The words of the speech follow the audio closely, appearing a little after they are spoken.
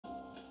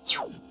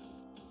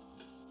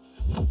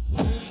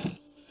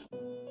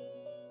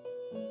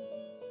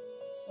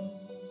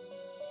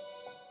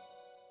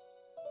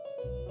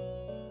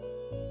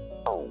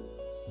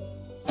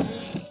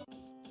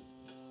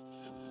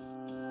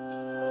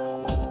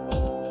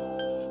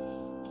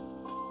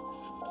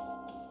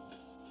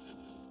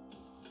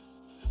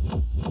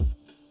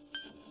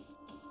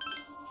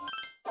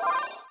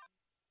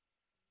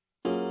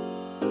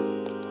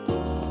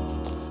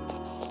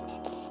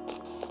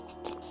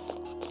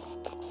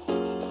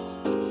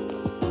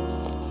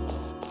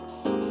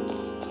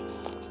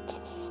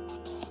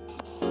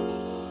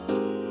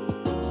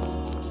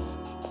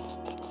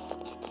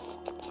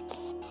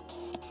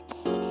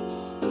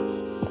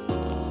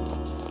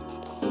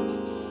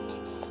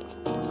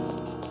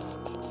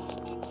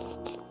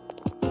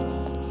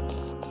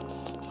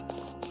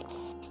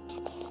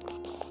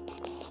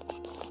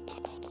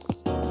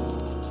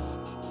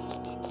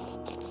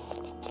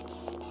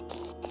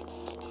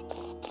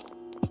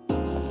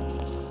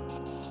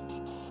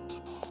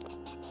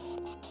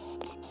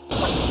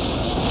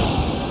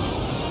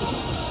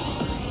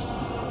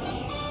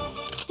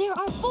There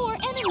are 4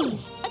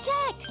 enemies!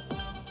 Attack!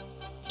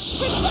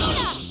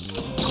 Persona!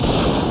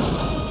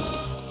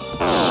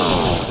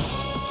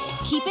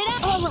 Keep it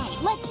up! Alright,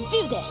 let's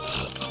do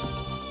this!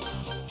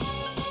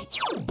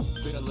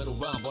 Been a little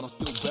while, but I'm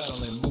still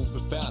battling.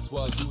 Moving fast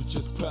while you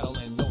just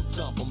pedaling. No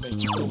time for me,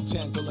 no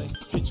tangling.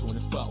 Hit you in the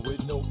spot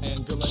with no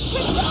angling.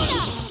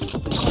 Persona!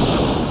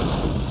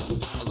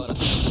 A lot of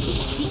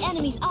The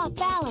enemy's off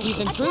balance!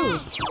 You've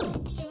improved. Attack!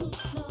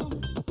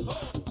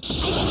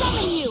 I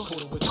summon you!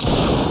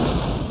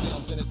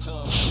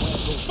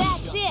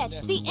 That's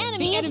it! The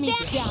enemy enemy's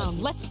is down.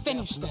 Let's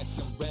finish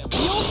this.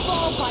 You'll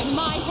fall by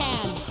my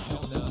hand.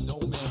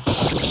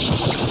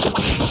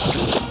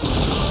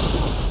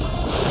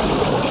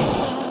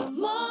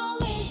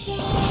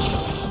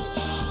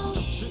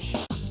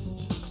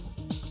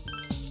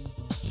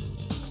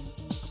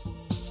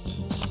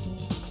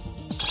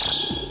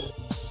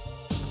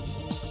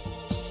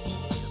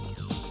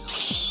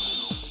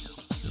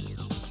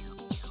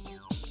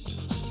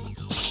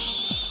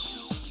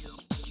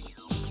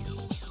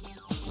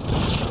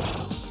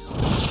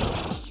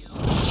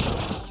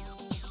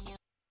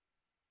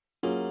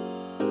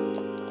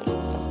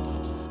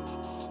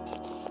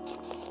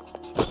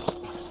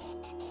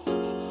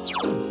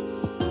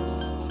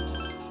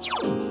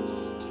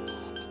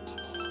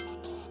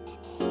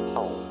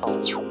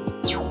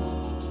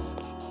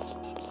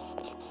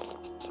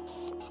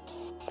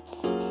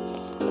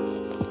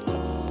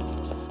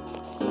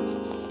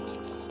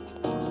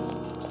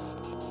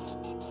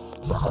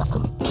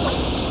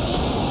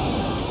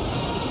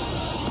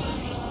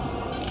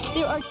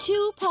 There are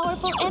 2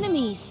 powerful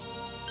enemies.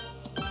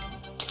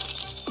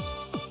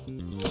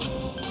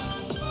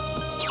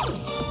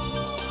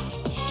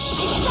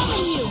 I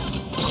summon you!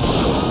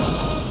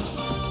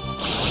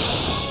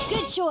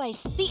 Good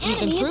choice. The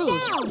enemy is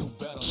down.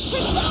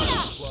 Persona!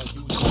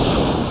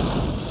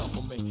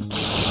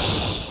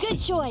 Good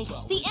choice.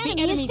 The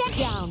enemy enemy's is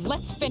down.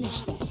 Let's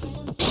finish this.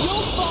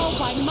 You'll fall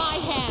by my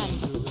hand.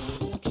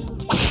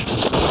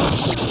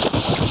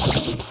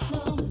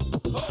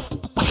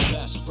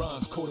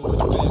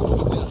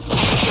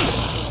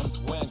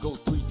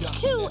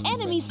 Two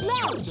enemies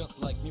left.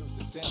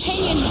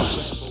 Hang in there.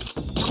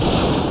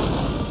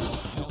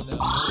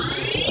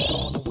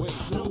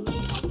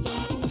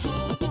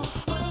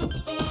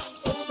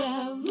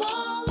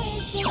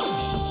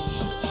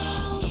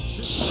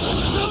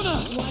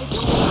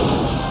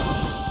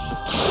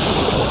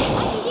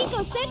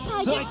 Akihiko Senpai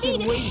I've been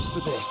defeated. waiting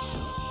for this.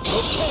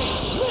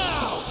 Okay,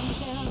 now!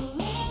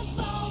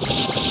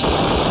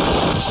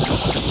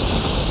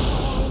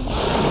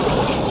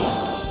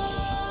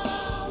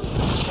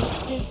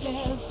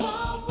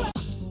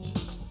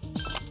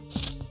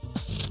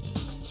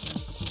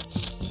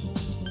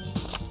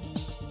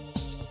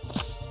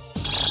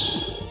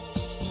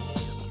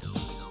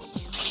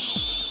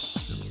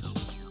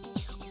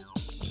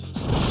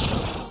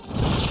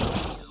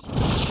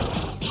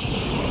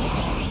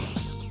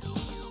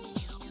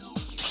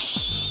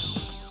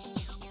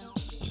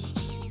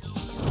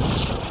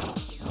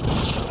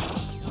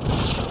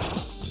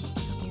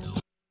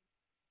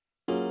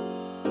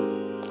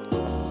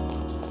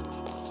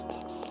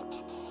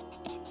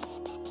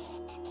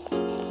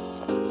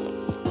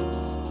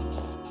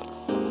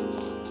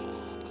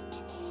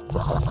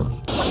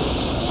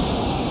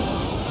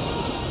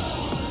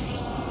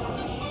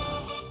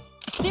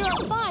 There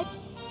are 5.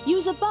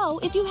 Use a bow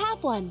if you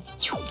have one.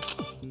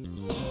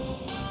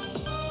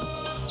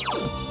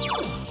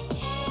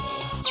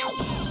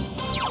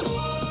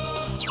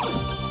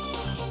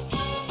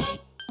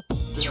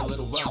 Been a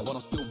little while, but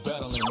I'm still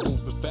battling.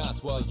 Moving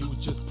fast while you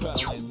just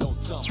pedaling. No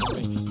time for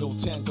me, no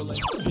tangling.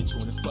 Hit you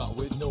in the spot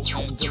with no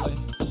angling.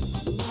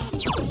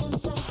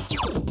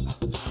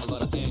 A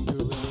lot of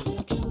anger in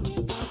it.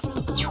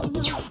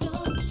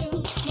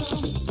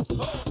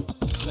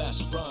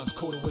 Flash rhymes,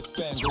 coated with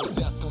spangles.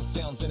 Add some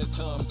sounds in the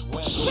times.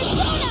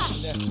 Persona!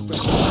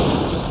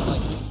 Just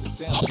like music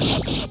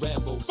sounds.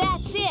 Rambo.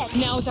 That's it.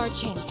 Now Now's our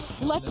chance.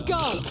 Let's go!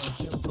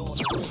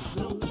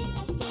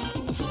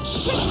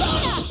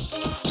 Persona!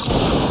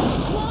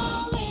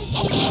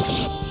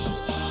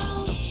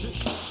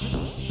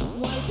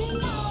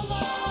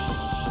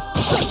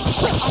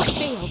 I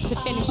failed to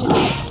finish it off.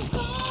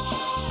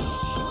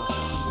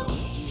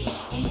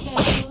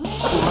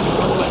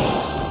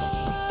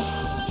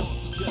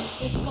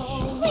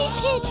 Please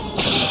hit!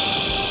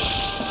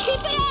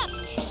 Keep it up!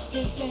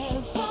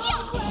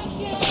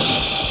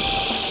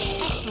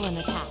 Excellent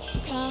attack.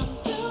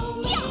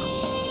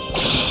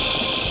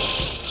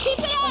 Keep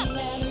it up!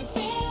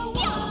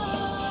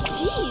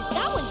 Jeez,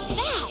 that one's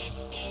fast!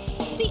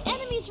 The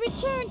enemies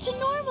return to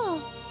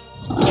normal!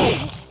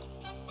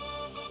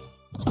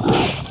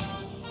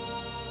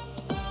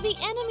 The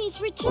enemies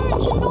return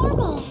to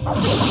normal!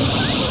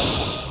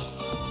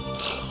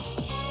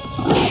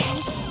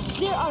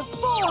 There are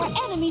 4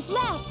 enemies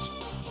left!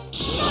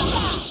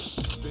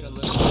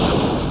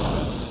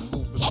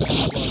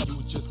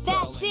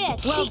 That's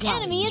it! Well the done.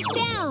 enemy is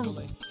down!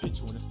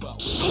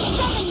 I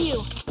summon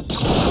you!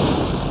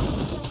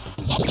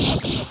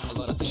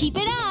 Keep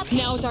it up!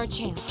 Now's our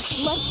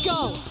chance. Let's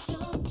go!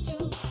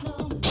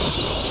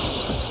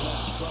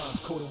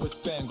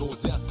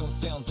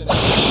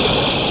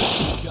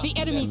 The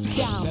enemy's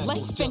down.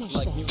 Let's finish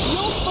this.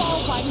 You'll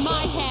fall by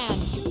my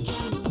hand.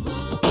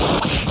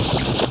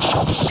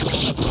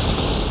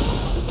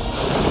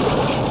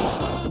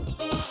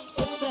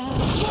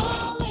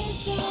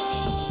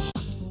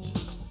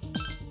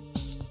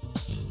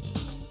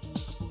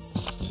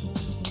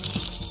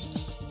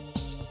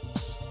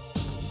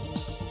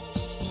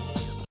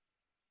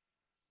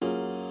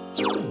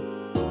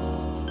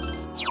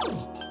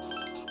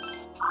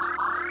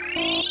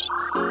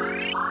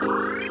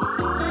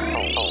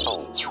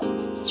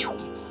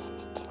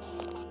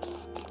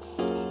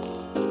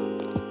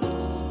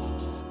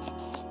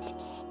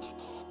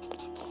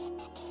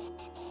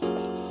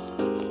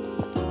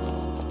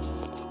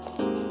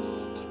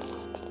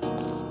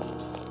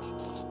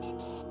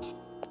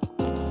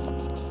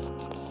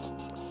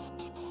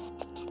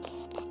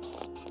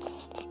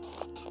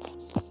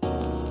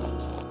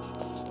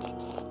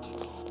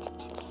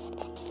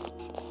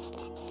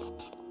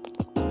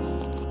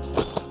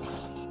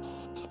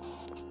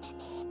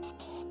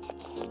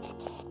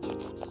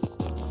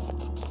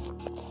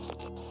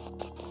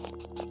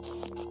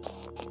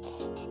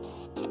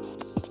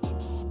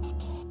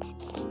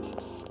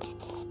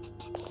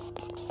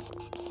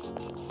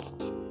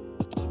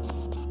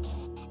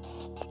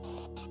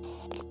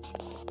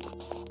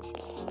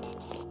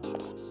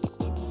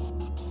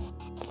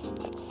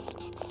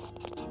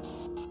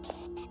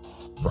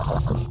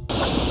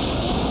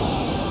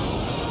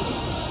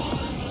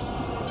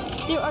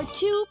 There are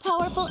 2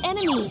 powerful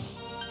enemies.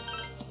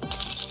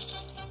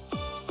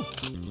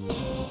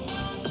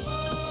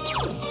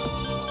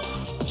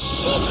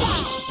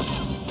 Shisa!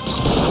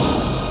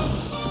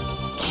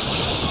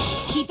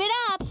 Keep it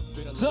up!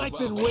 I've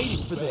been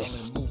waiting for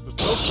this.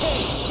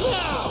 Okay,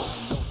 now!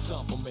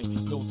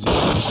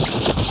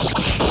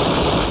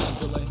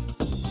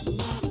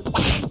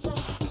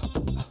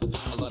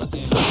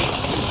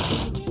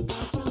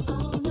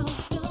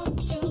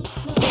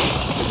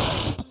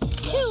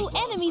 Two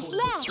enemies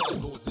left!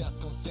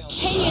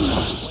 Hang in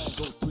there.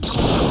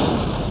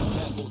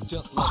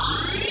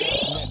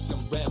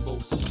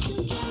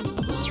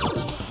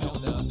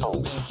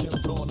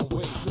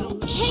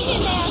 Hang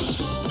in there!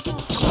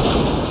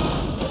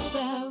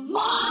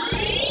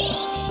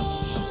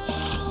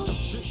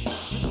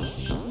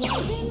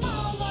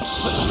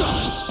 Let's go!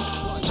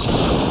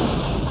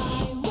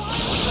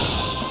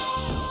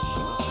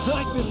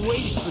 I've been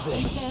waiting for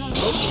this.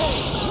 Okay,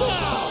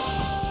 now!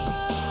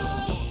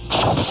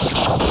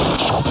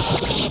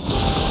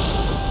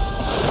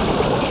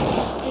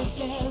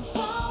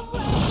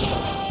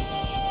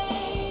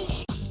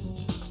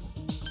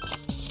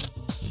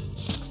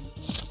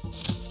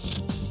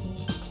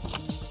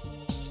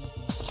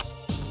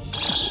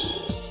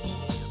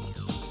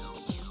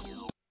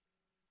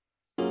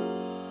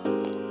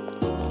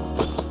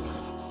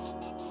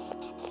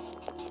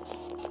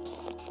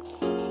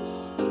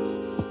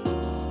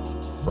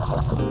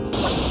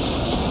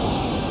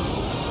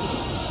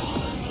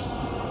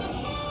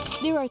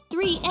 There are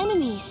 3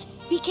 enemies.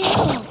 Be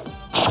careful.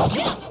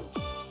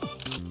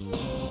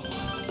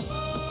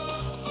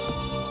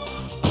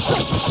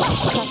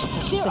 Such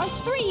There are persistence.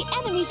 3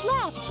 enemies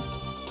left.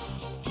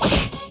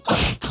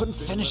 Couldn't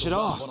finish it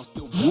off.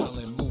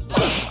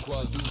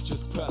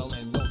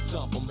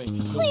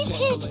 Please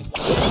hit.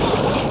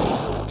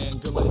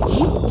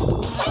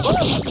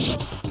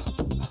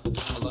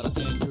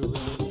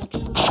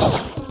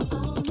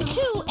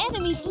 Two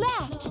enemies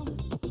left.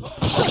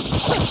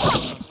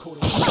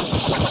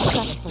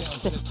 Such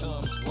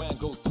persistence.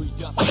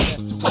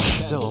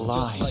 Still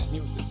alive.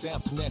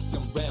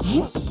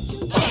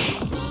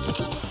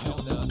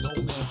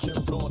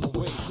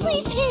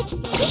 Please hit.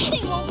 This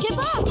thing won't give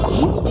up.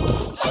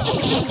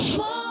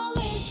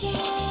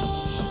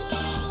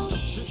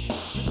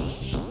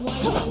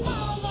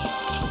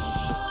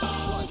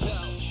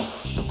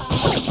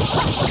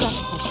 Such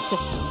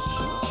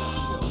persistence.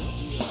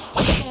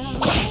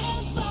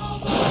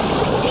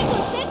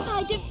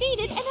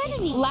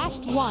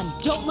 one.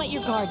 Don't let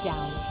your guard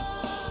down.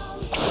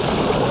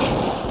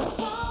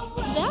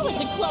 That was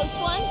a close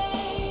one.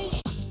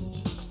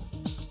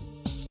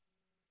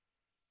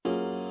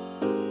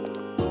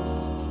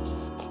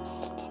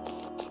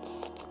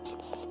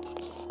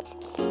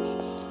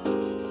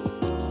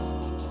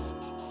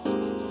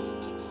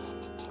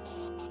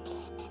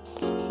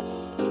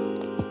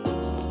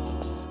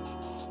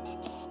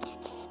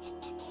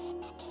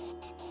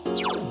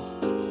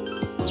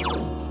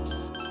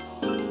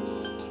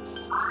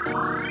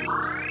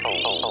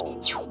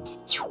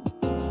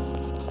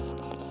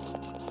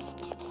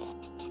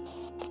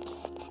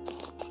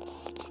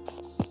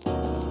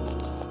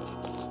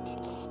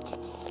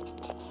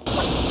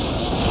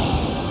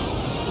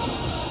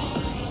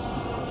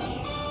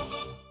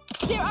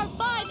 There are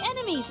 5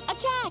 enemies!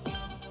 Attack!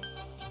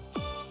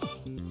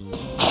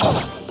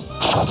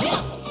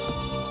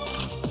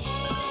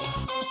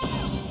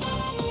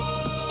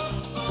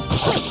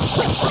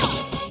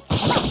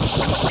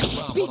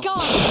 Be gone!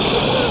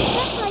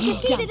 I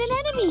defeated an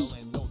enemy!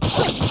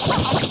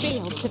 I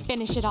failed to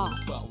finish it off.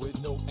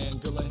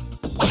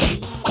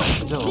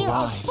 Still There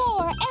are alive.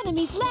 4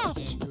 enemies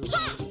left!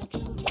 Ha!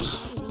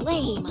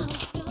 Lame.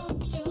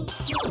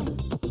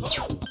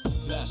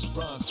 Flash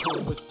bronze,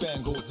 cool with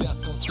spangles. Add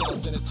some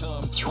sounds in the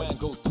times.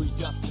 Wangles, 3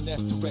 dots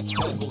connect to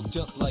rectangles.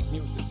 Just like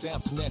music,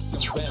 sounds connect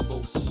and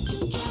rambles.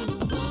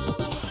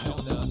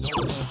 Hell nah,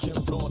 no man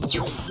can run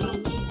away.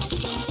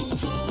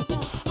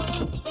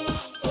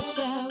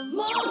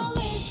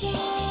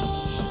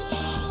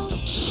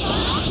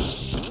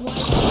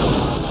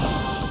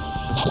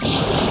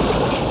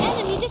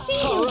 Enemy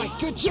defeated! All right,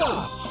 good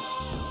job.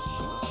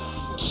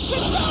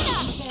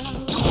 Persona!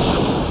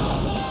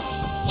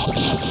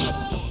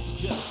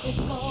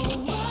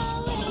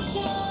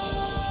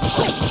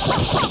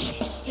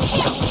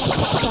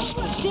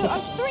 There are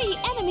 3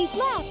 enemies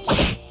left!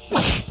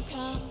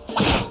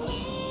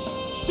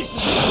 This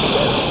is 2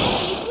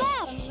 enemies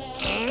left!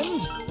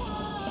 and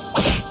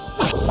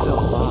still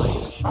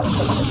alive.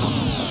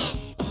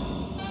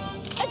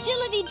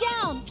 Agility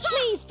down!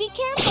 Please be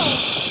careful!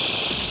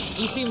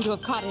 You seem to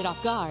have caught it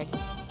off guard.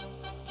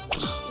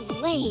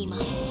 Lame.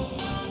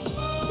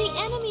 The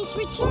enemies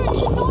return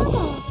to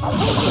normal.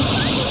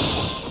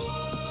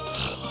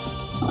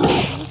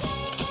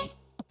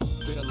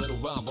 Been a little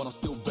while, but I'm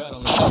still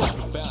battling.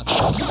 Fast,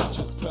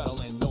 just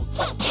battling, no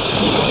time.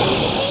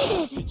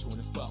 Defeated! Hit you in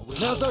the spot with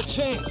Now's our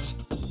chance.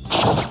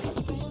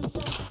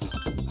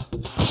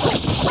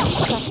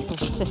 Such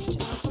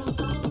persistence.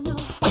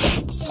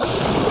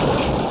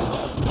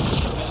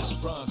 flash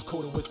bronze,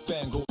 coated with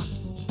spangles.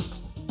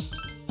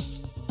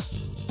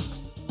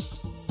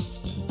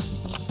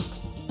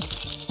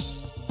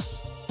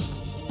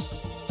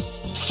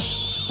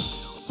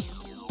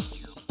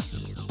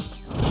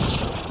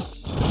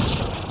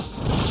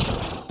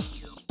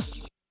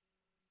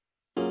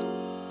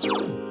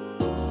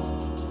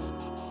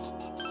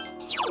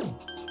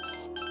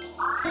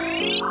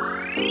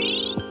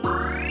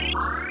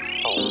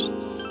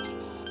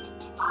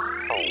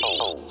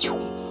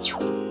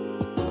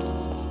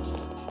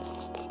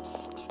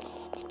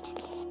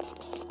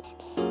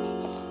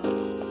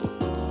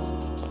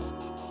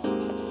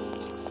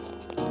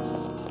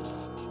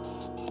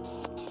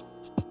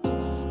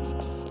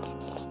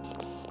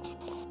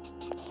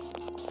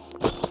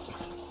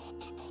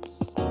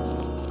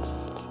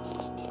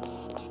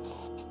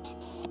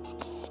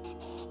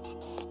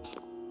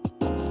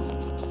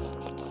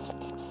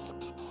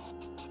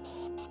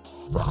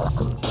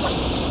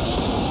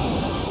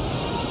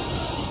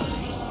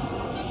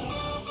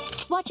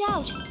 Watch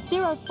out!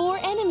 There are 4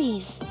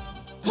 enemies.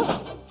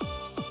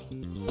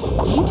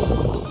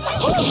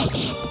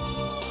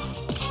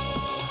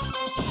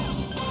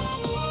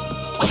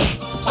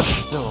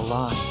 Still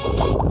alive.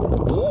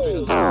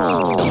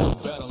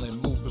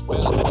 Battling, moving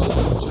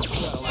fast,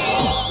 just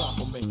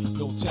battling.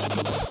 No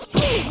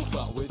tangling.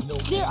 Spot with no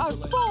There are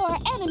 4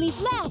 enemies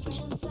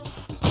left.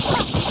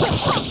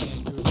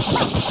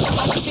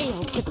 I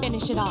failed to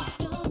finish it off.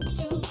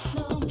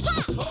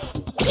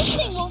 This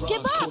thing won't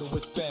give up. coated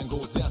with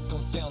spangles. Add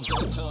some sounds in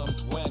the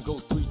times.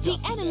 Wangles, 3 The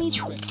dots enemies-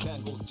 connect to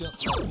rectangles.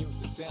 Just like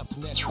music, sounds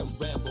connect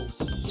and rambles.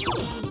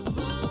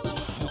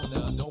 Hell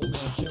nah, no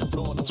man can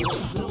run away.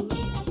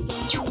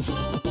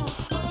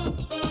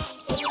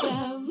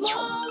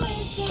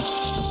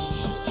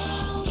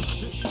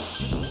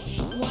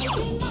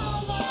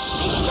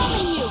 I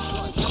summon you.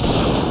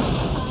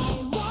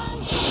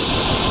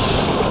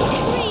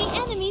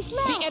 3 enemies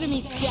left. The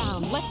enemy's down.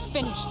 Let's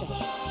finish this.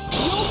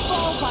 You'll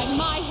fall by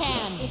my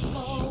hand.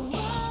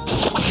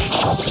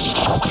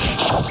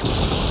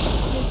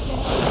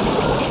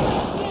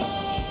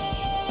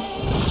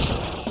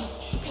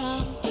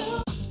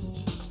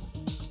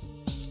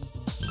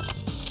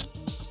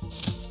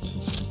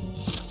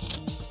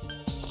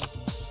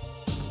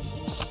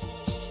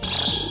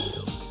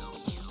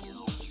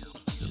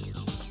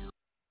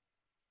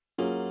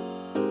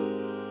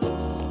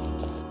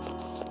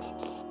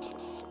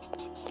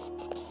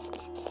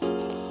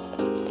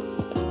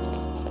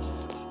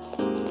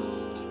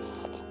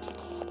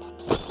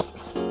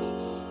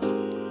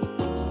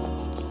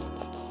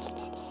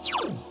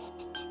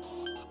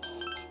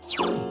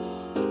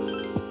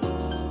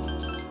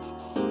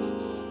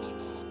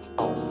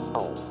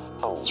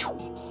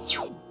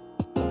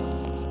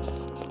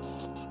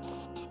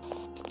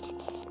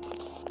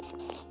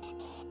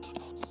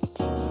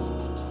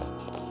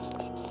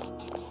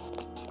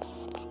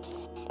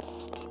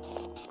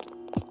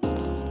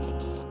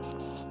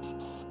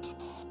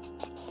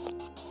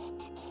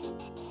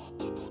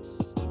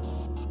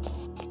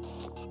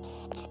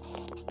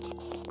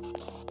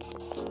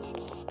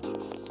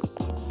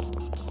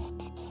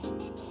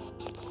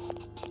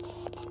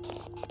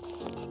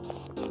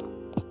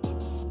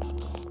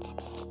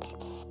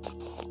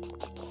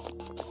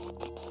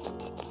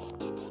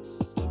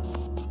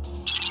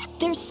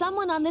 There's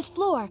someone on this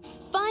floor.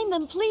 Find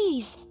them,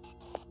 please.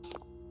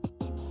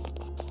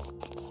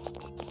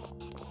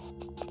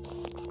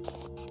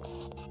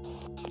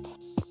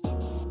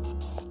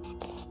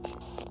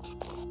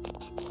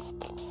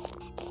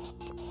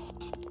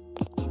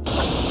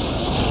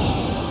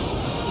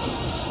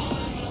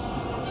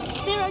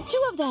 There are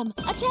 2 of them.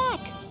 Attack!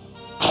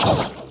 I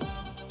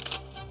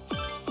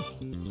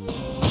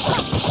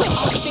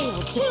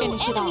failed to 2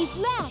 finish it enemies off.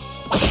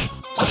 left.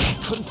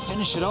 Couldn't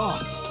finish it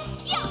off.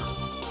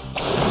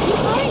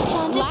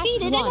 Hurry-chan Last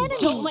defeated an one. enemy.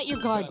 Don't let your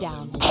guard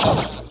down.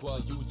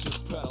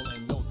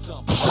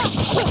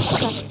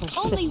 Such persistence.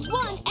 Only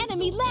 1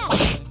 enemy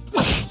left.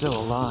 Still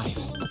alive.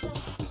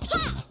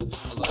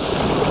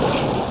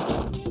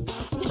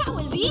 That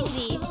was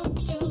easy.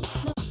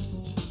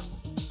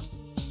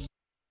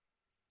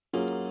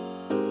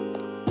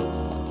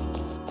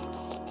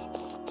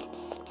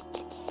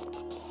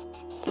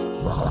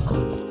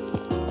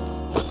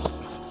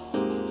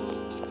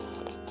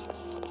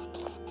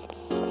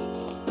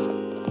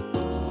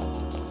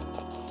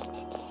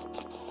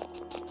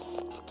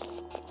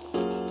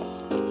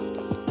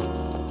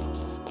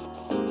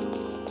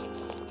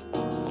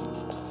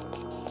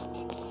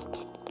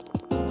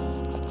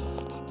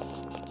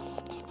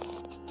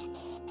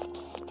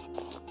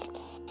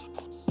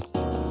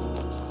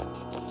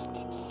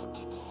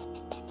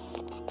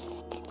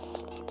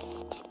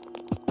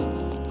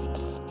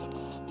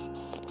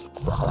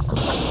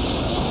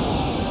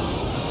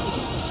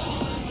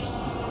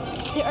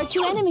 There are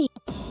 2 enemies.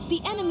 The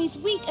enemy's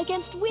weak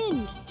against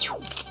wind. 2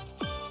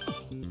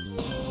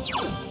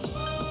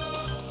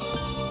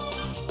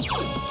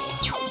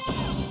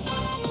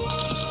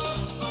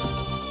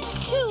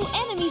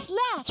 enemies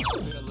left.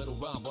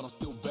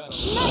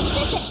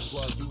 Narcissus!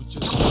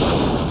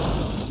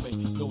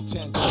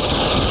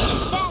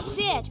 That's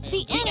it. The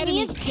The enemy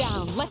enemy's is...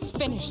 down. Let's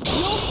finish.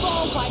 You'll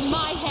fall by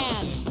my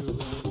hand.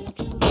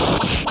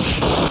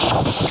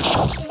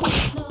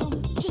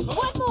 Just 1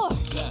 more.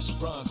 Flash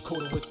bronze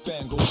coated with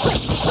spangles.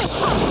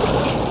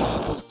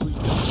 Spangles, 3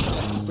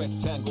 dimensional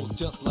rectangles,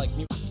 just like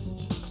music.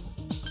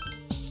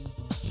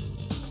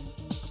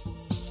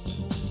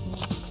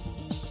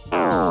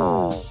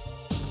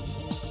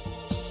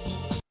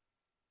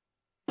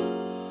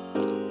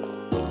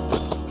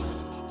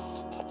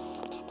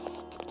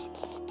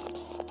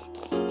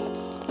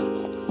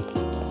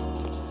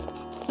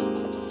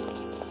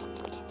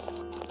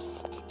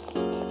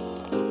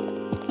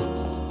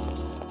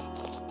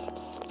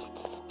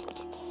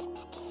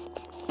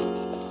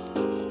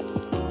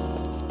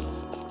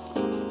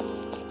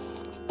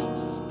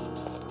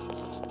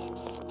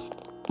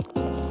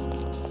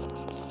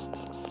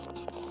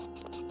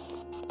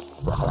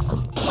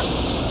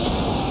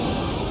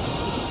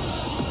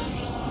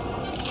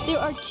 There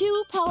are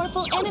 2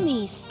 powerful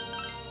enemies.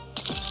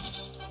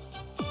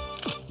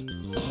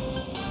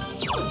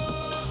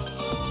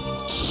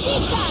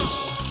 Shisa!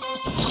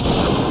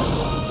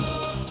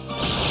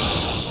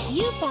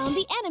 You found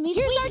the enemy's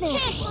weakness. Here's our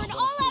chance for an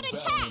all-out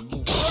attack.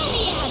 Let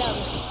me at him.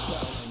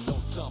 No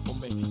time for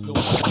me, no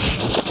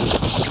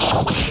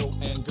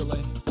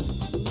angling.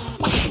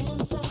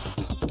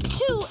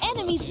 2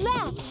 enemies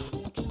left.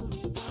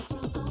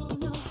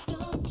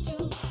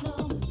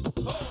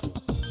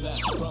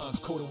 Flash bronze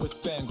coated with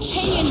spangles.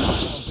 Hang in there.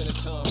 Sounds in a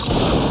tongue.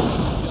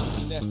 Just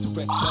connect to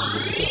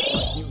rectangles, just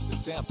like music.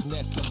 Sounds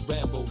connect to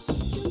rambles.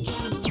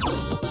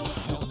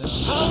 Hell now.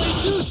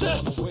 Hallelujah!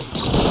 Wait.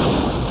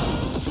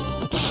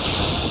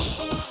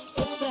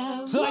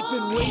 I've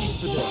been waiting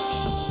for this.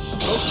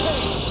 Okay,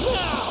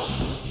 now!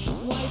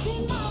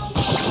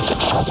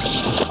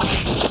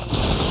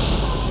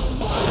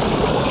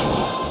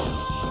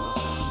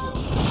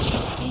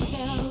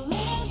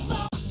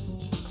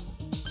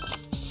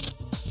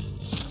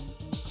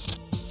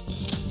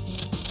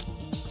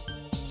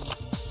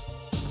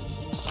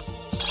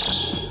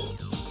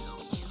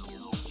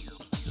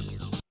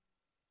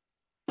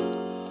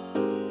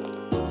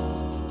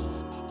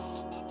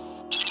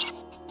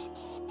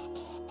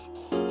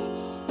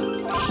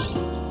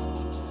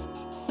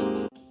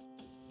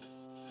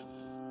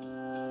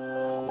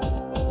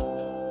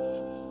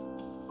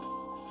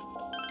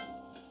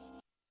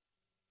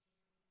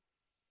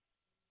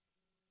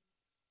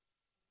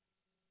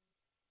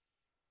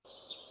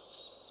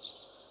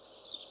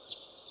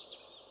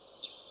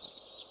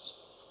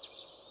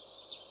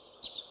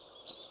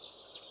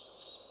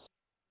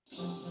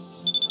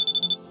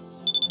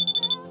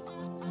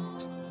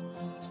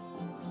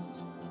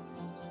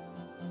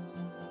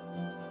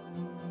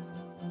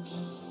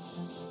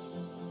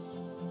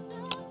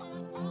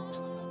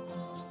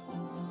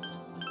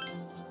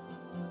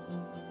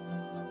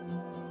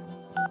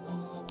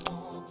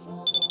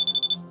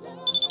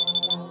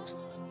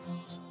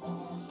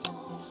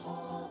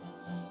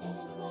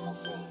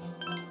 What's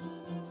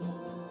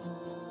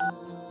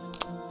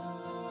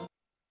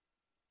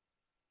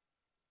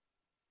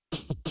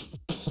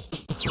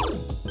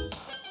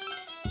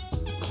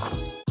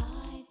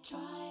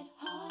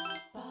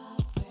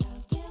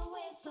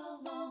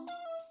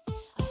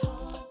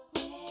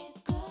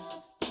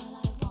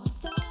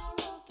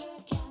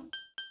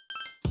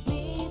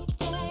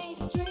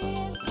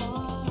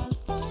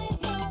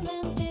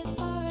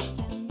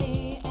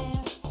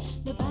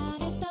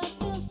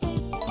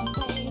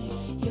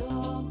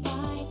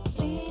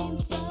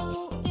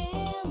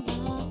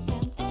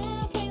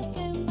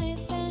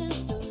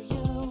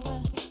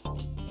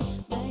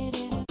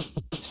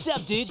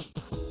up, dude?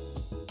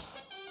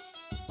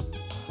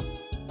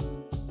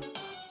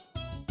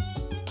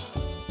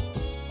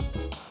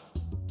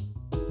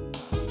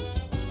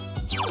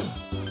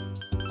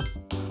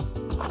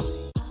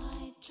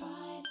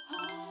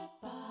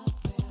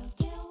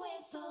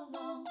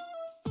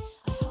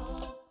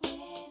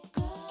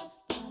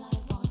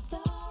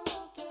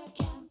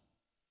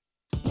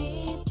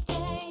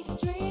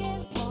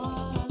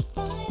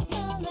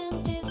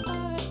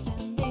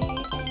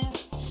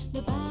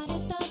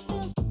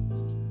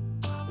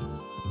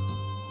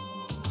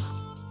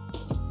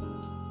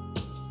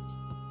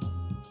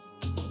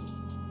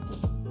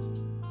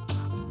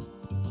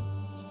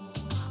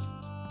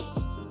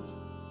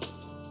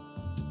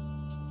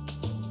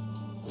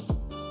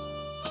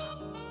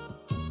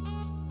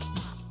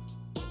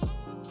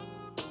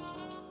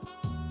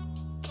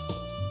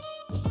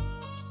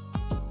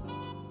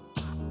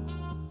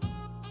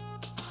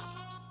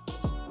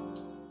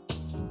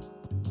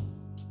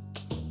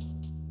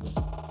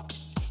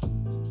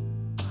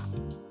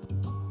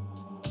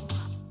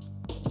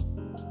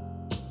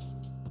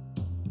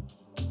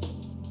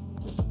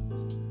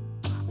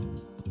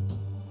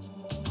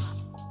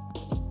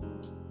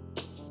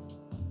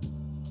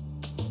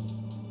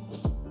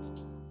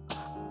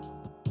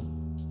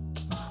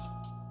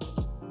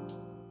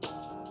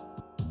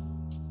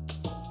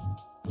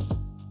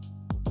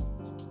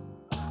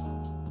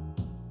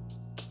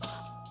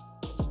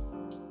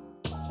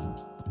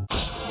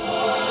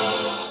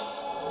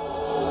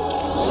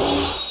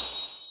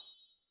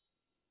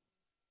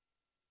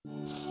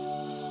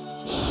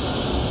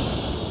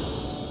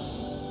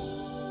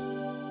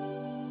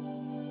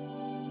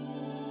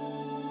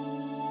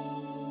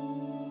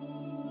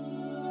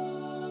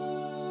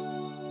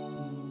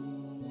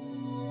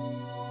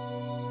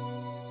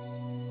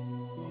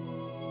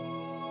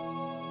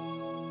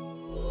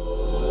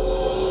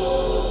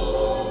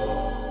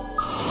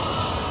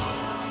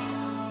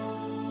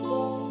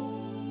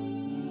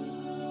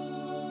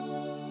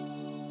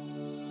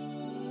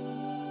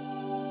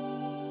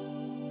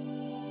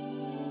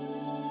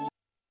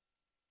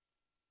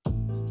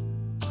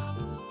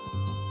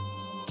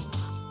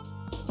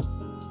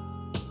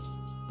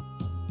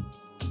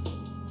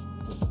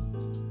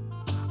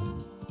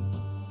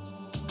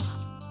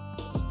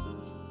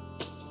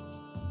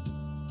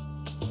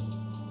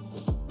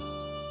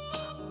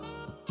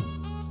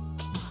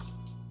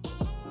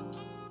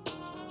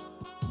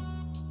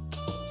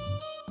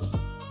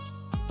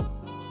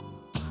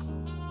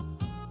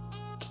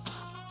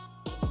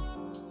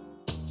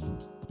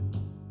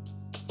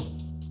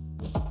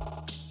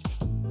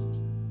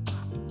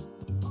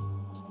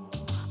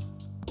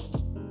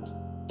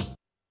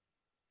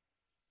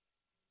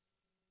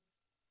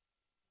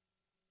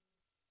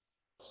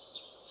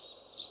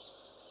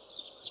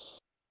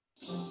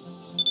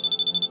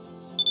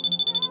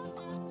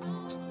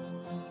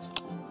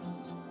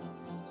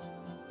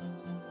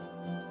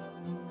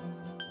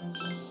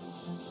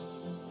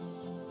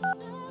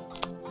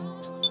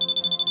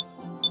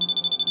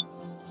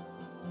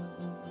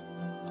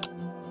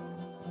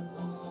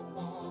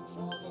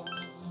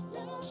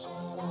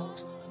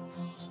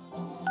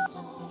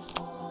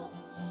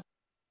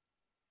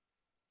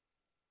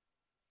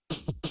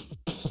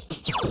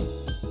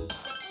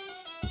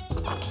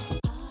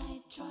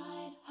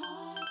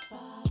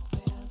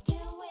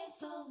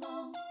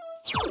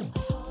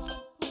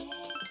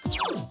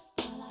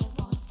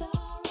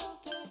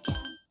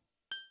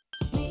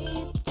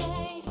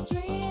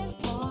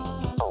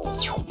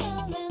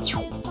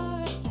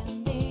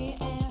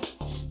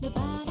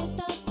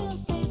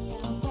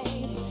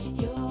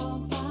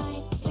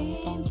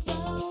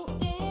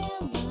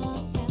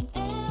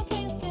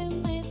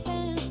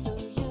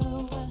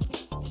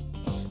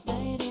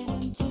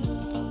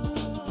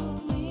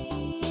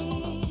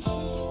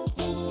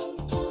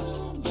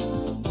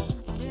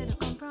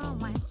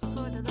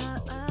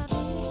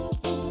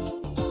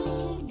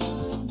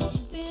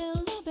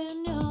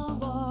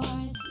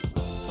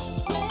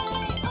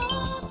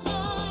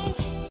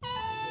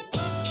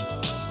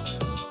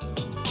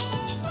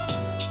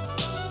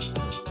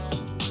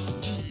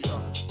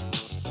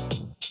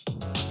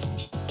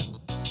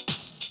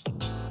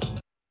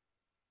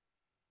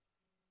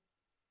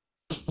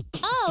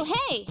 Oh,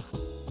 hey!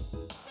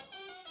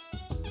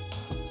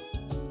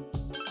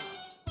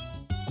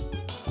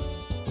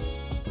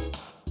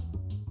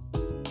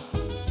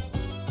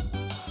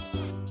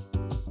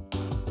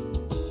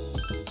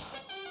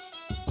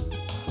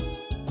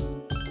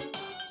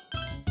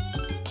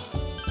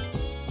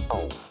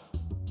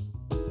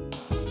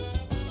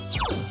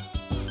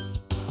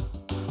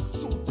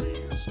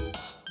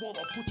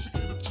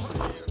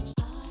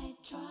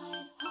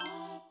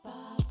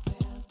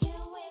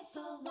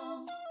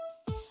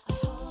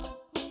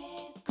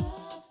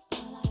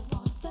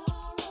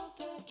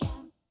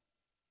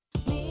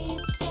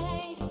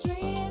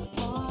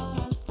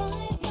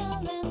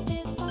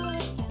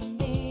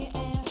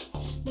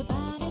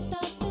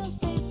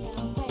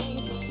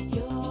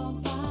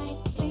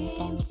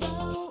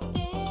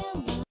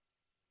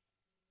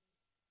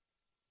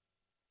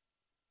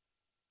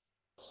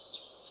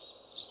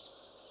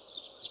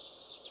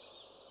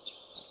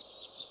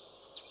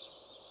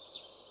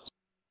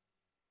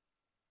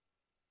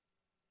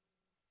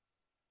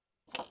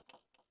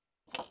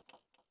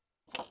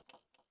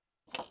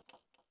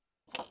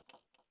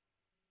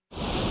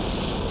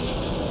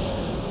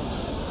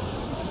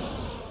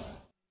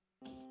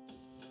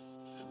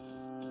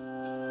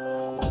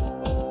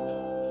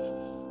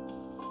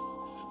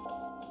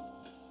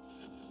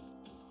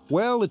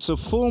 Well, it's a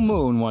full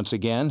moon once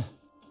again.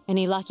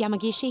 Any luck,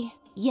 Yamagishi?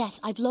 Yes,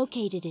 I've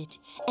located it.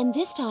 And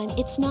this time,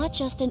 it's not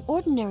just an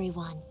ordinary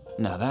one.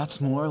 Now that's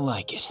more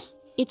like it.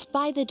 It's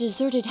by the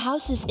deserted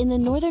houses in the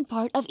northern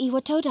part of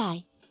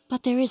Iwatodai.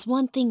 But there is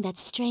one thing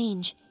that's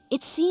strange.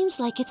 It seems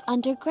like it's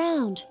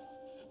underground.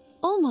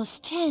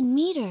 Almost 10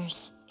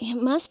 meters.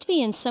 It must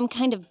be in some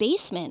kind of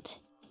basement.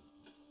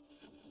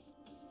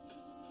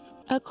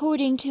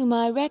 According to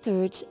my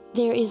records,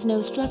 there is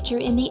no structure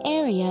in the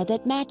area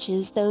that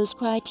matches those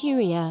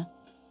criteria.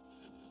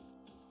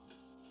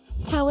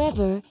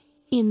 However,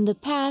 in the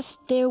past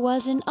there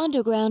was an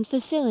underground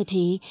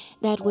facility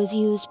that was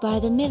used by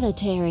the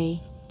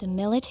military. The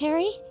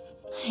military?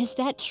 Is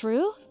that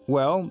true?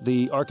 Well,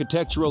 the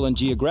architectural and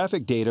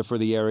geographic data for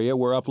the area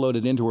were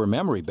uploaded into her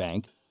memory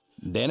bank.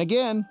 Then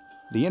again,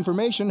 the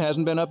information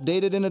hasn't been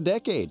updated in a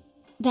decade.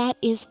 That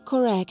is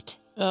correct.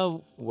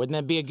 Wouldn't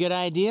that be a good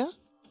idea?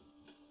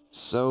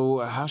 So,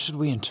 how should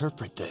we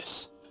interpret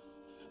this?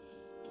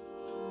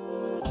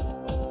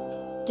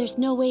 There's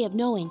no way of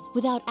knowing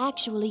without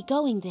actually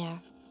going there.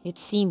 It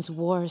seems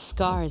war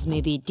scars may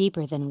be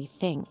deeper than we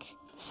think.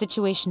 The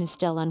situation is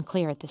still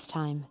unclear at this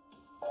time.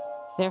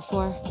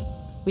 Therefore,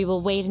 we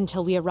will wait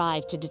until we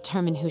arrive to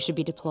determine who should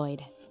be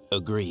deployed.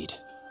 Agreed.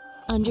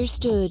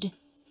 Understood.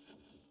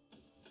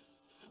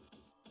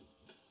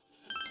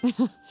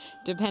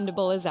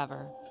 Dependable as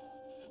ever.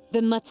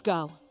 Then let's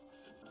go.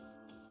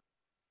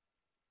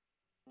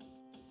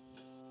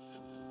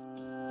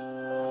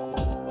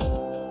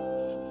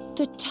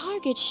 The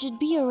target should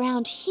be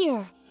around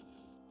here.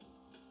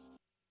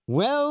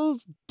 Well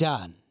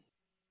done.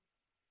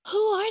 Who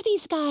are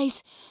these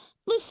guys?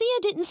 Lucia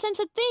didn't sense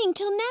a thing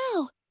till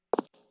now.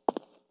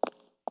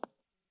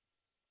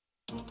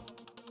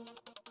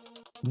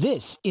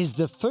 This is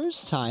the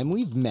first time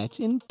we've met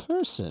in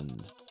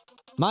person.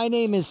 My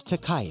name is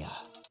Takaya.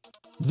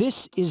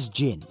 This is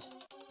Jin.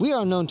 We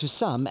are known to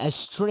some as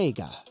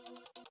Strega.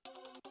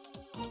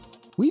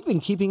 We've been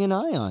keeping an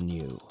eye on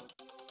you.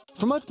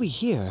 From what we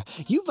hear,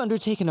 you've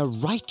undertaken a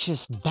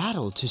righteous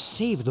battle to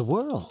save the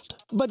world.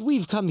 But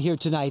we've come here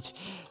tonight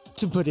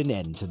to put an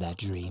end to that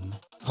dream.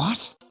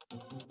 What?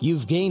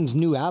 You've gained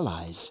new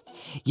allies,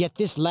 yet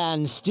this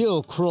land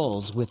still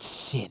crawls with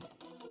sin.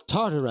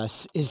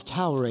 Tartarus is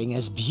towering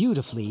as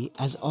beautifully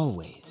as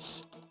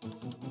always.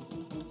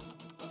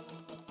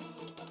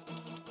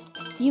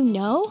 You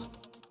know?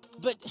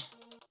 But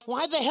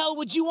why the hell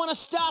would you want to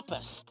stop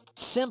us?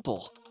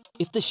 Simple.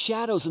 If the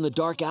shadows in the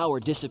Dark Hour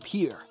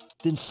disappear,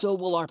 then so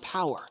will our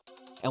power.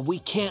 And we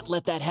can't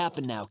let that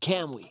happen now,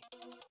 can we?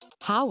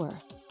 Power?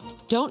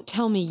 Don't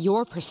tell me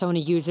you're Persona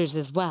users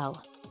as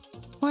well.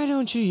 Why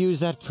don't you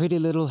use that pretty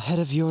little head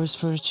of yours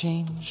for a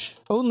change?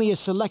 Only a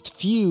select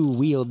few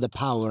wield the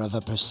power of a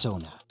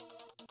persona.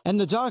 And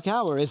the Dark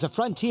Hour is a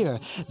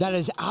frontier that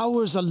is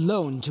ours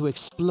alone to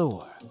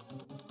explore.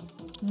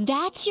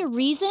 That's your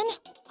reason?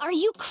 Are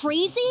you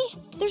crazy?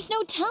 There's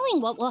no telling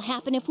what will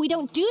happen if we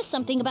don't do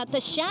something about the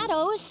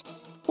shadows.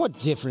 What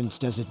difference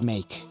does it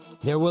make?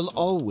 There will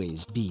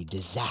always be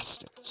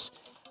disasters,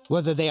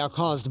 whether they are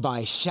caused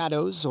by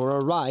shadows or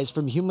arise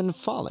from human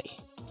folly.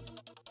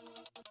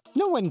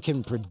 No one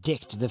can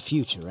predict the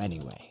future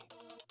anyway.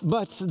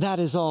 But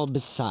that is all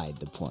beside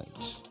the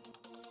point.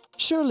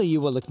 Surely you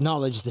will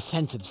acknowledge the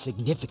sense of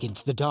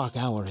significance the Dark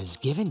Hour has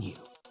given you.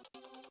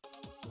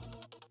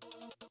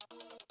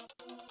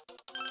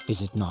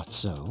 Is it not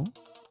so?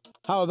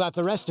 How about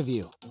the rest of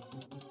you?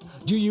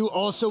 Do you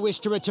also wish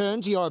to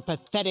return to your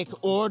pathetic,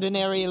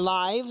 ordinary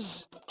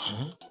lives?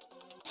 Huh?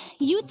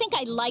 You think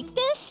I like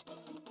this?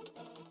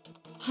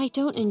 I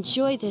don't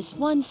enjoy this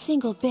one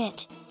single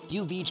bit.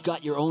 You've each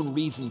got your own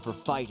reason for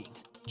fighting.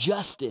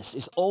 Justice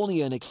is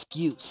only an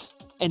excuse.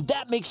 And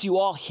that makes you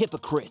all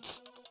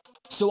hypocrites.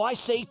 So I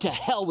say to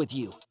hell with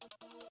you.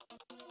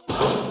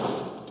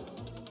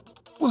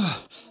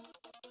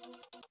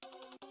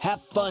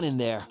 Have fun in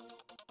there.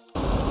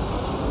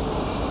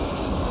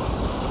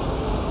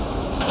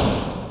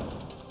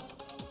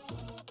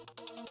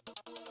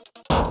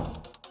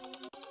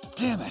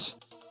 Damn it!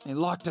 They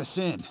locked us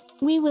in.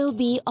 We will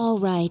be all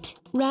right.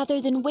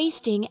 Rather than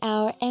wasting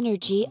our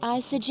energy, I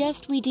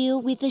suggest we deal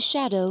with the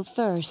shadow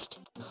first.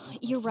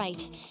 You're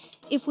right.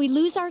 If we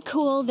lose our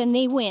cool, then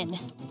they win.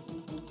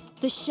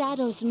 The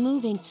shadow's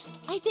moving.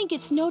 I think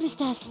it's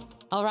noticed us.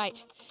 All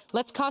right,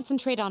 let's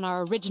concentrate on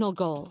our original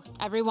goal.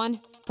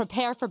 Everyone,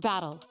 prepare for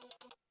battle.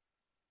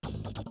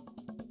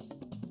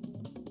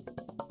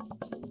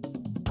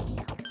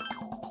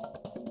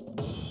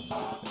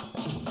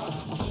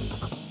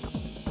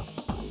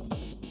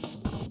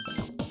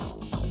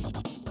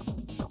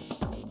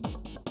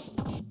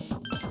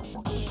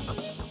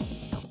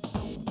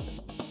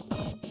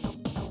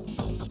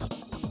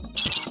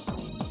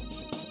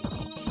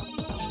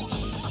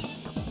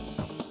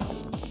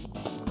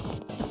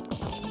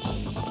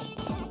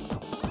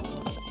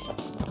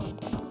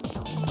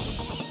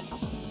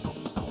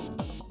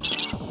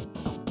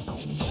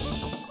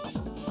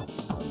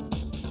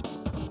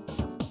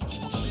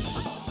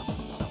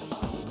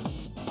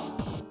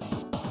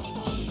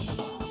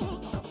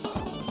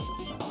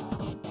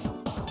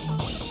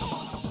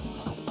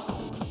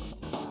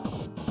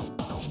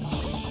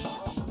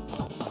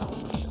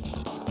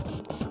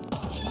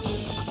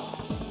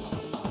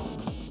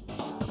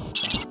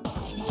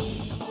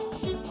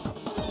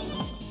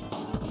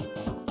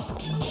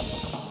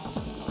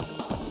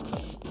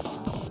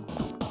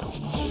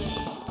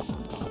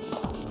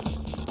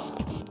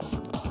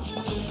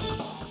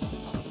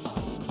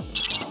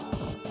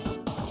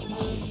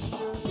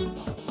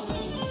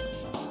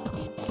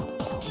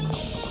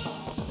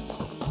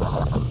 Three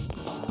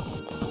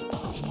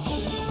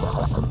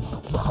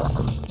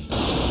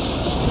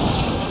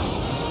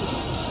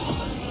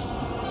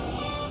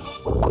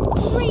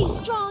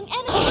strong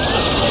enemies!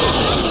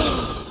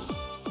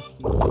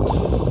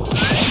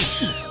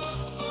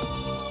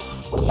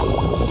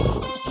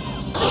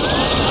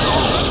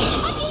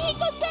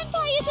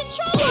 Akihiko-senpai is in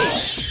trouble!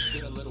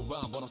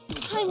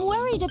 I'm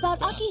worried about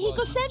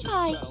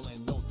Akihiko-senpai.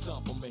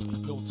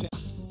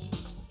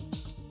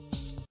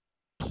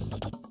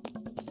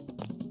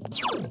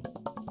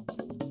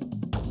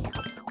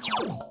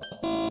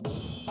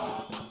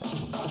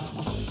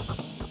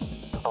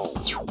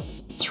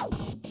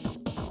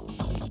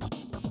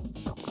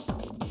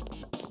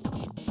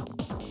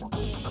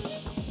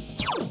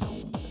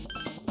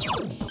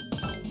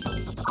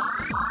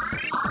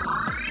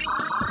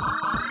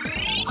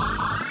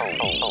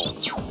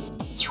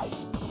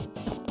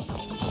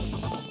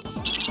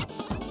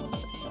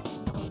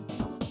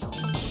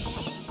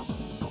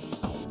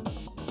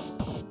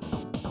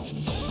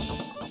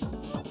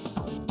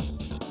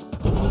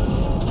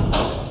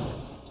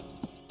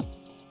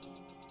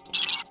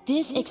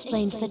 This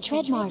explains the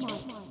tread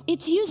marks.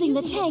 It's using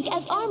the tank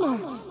as armor.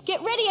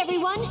 Get ready,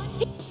 everyone!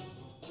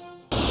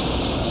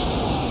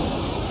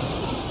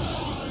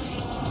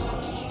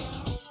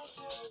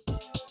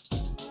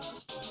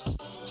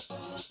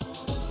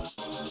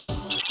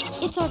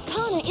 Its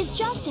arcana is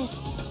justice.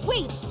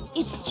 Wait,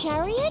 it's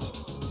chariot?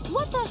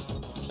 What the?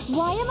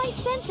 Why am I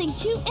sensing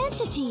two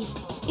entities?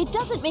 It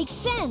doesn't make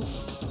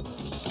sense.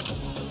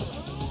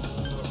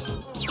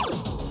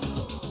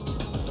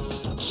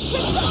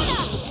 Persona!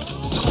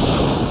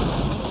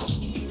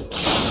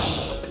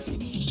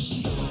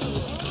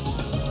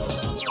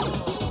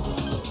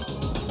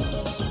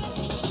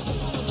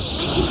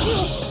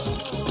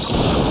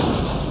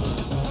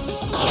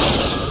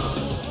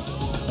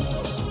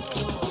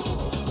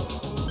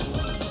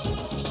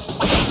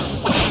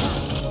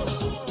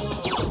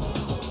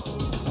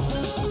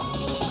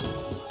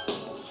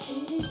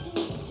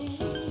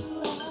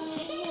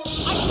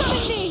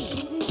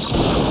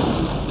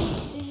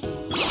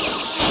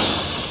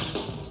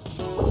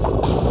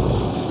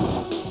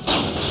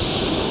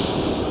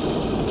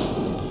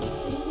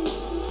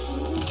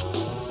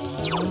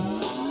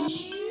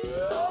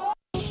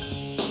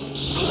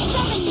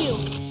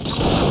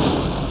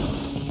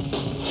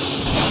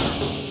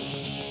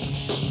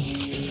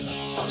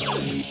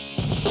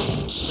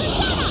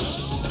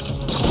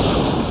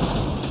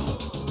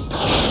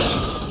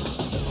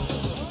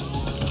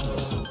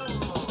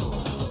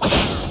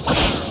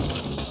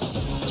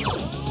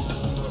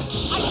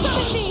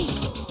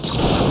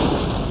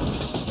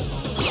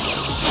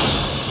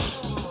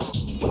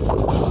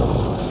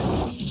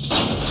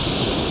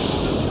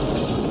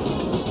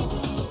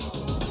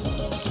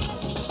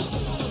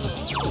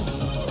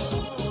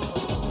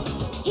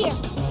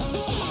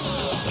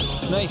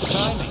 Nice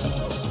timing.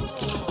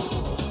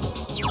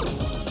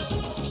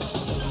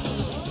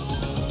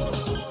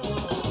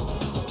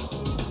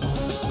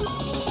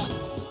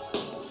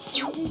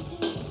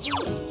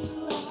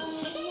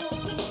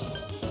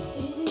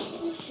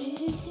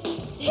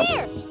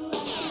 Here!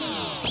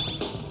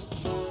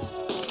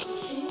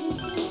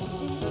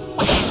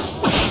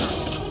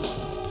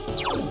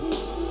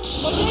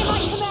 Obey my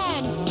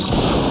command!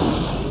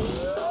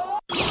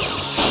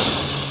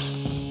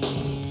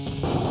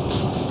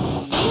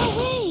 No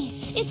way!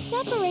 It's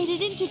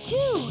separated into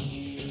two!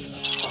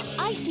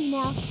 I see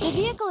now. The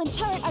vehicle and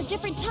turret are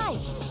different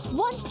types.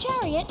 One's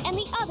chariot and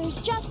the other's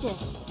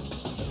justice.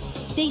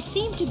 They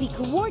seem to be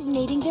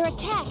coordinating their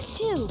attacks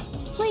too.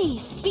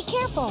 Please, be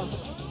careful.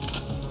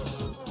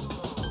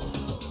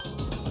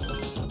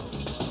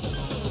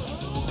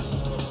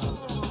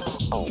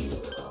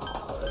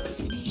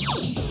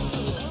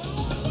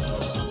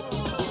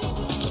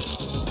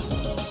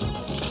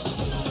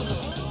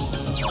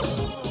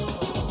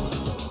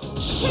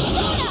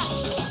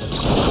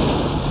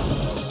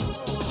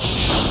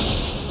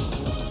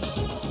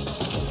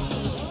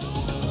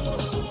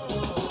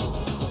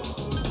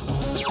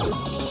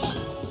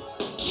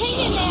 Hang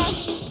in there!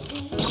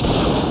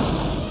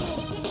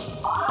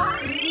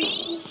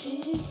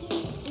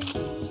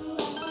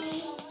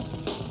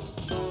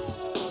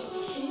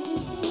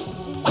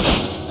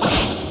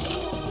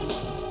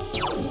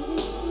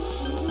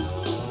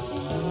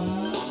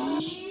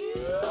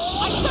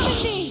 I summon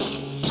thee!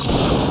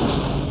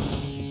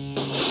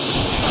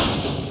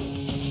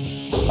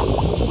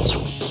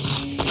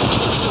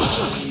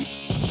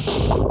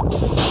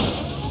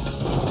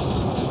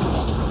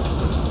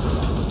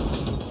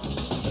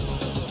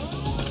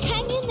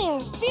 Hang in there!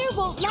 Fear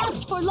won't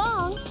last for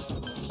long!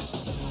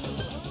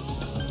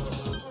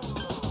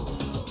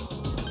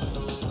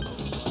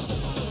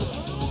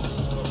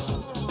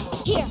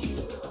 Here!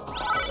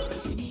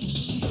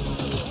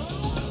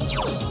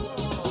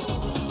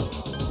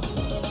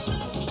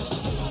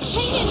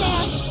 Hang in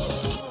there!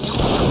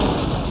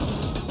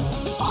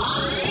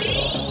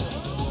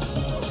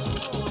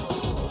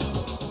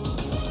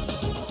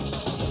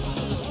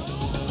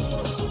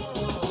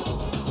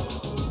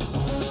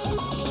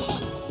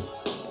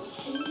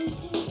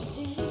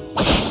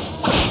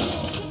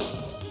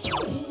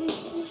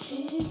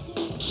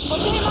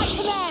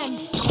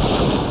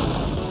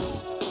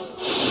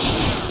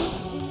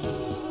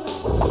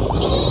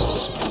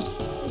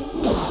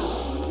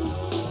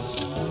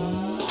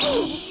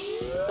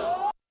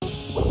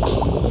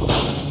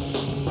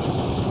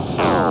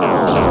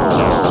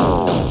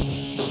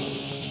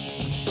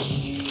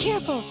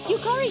 Careful!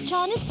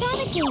 Yukari-chan is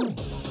panicking!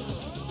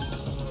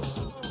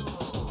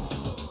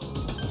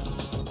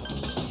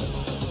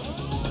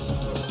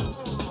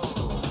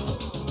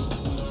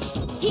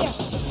 Here.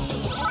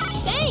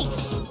 Thanks!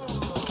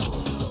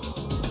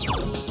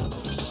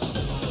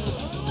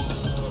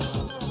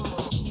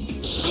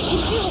 I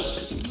can do it!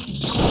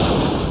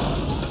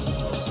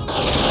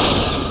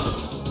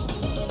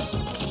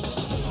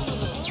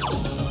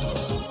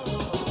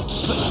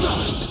 Let's go!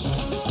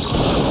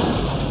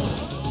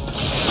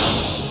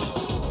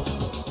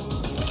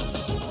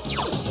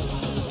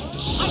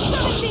 I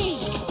summon thee!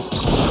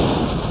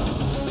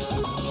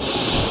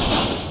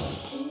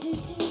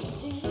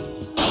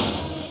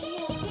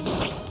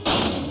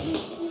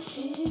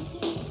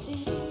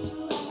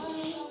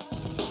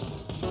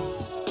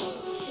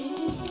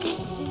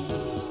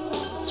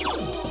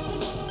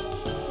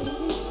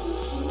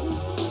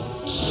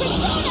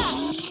 Persona!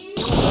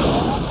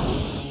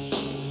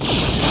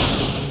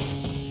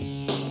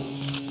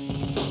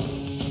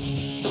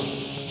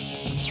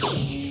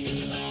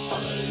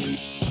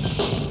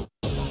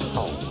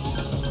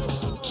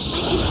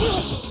 I can do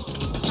it!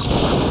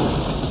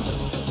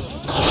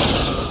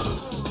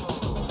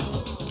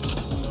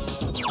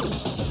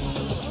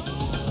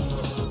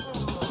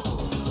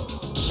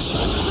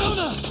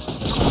 Persona!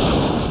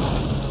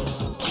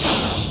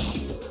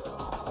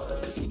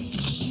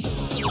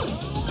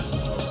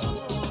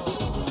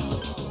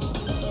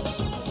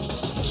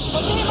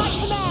 Obey my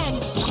command!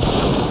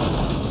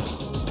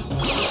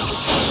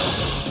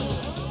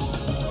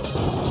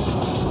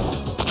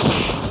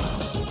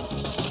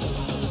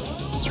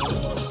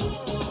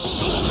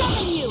 I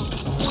summon you!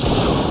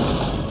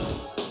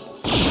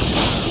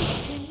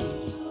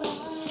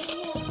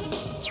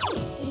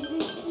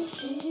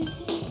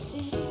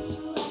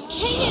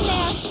 Hang in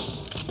there!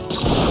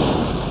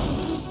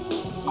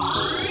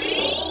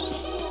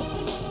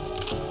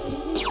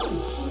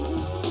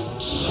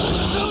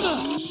 Persona!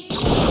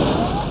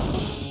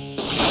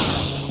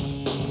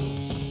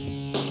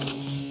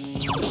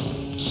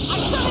 I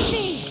summon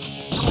thee!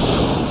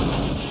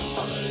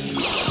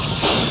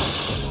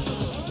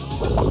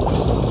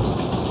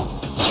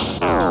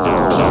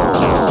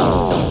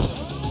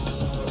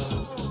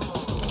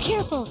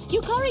 Careful!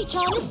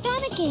 Yukari-chan is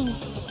panicking!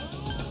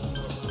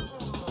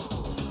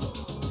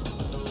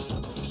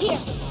 Here!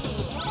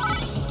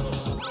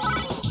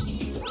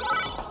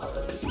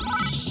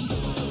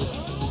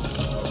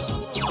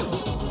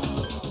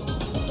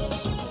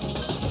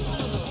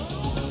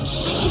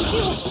 I can do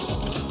it!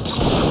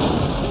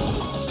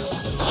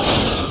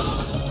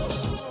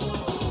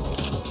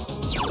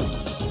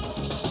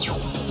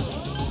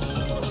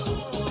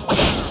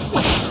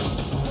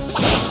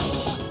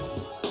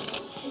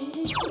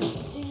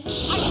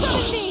 I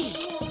summon thee!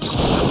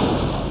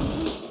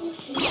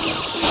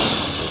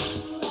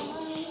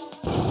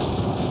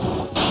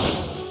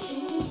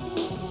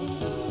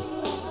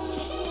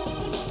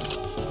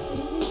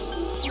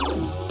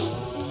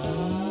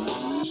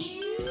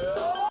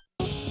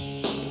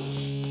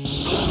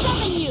 I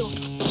summon you!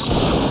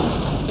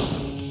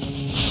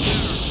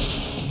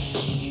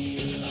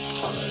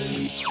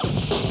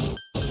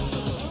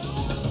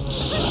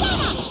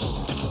 Persona!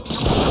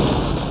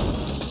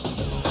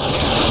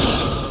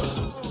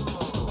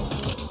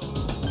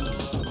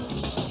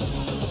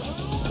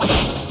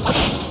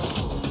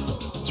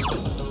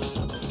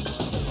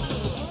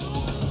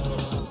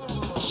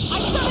 I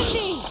summon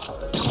thee!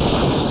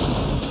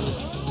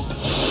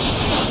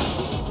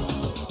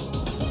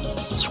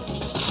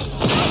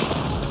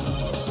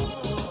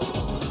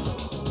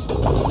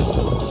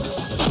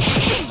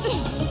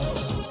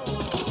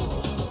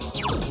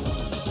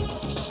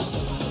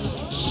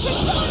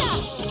 Persona!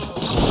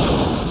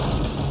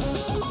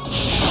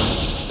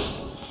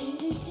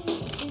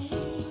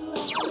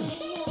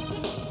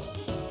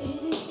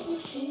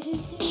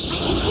 I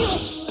can do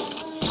it!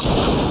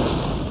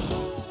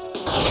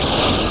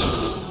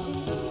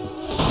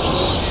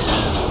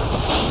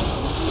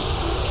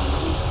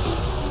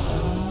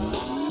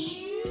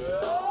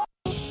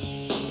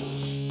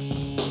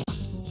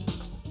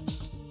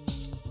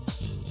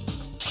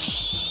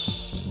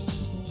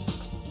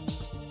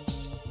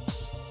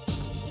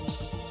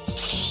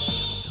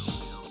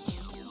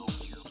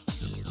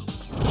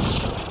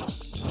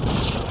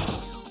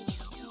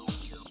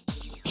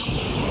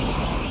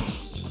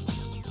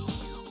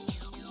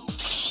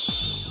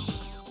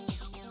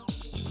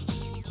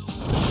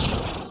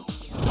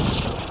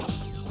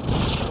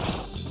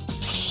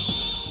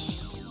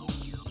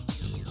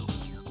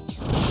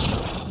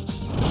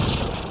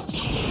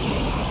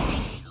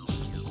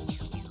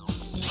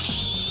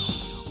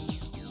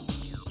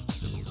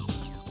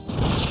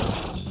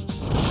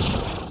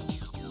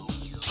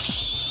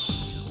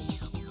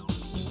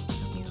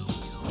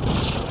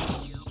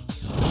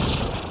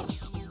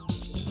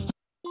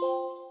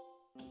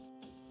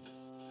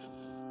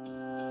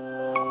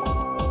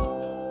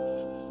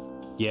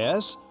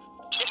 Yes?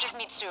 This is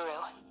Mitsuru.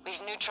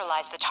 We've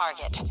neutralized the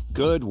target.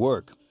 Good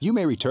work. You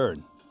may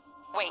return.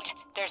 Wait,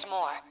 there's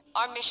more.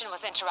 Our mission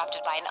was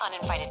interrupted by an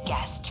uninvited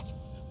guest.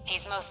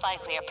 He's most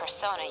likely a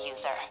Persona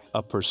user.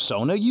 A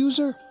Persona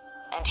user?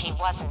 And he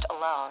wasn't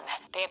alone.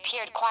 They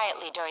appeared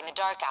quietly during the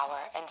dark hour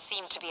and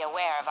seemed to be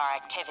aware of our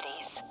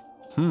activities.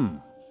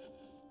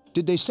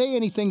 Did they say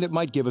anything that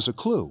might give us a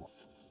clue?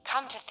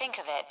 Come to think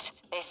of it,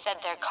 they said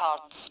they're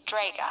called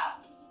Strega.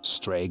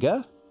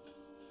 Strega?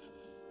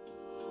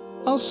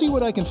 I'll see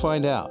what I can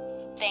find out.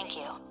 Thank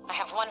you. I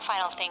have one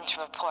final thing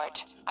to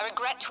report. I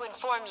regret to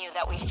inform you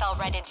that we fell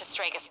right into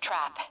Strega's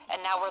trap,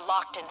 and now we're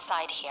locked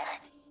inside here.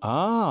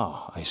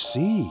 Ah, I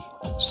see.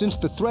 Since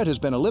the threat has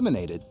been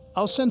eliminated,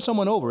 I'll send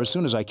someone over as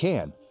soon as I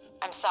can.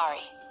 I'm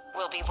sorry.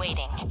 We'll be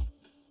waiting.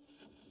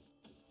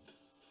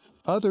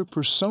 Other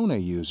Persona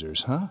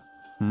users, huh?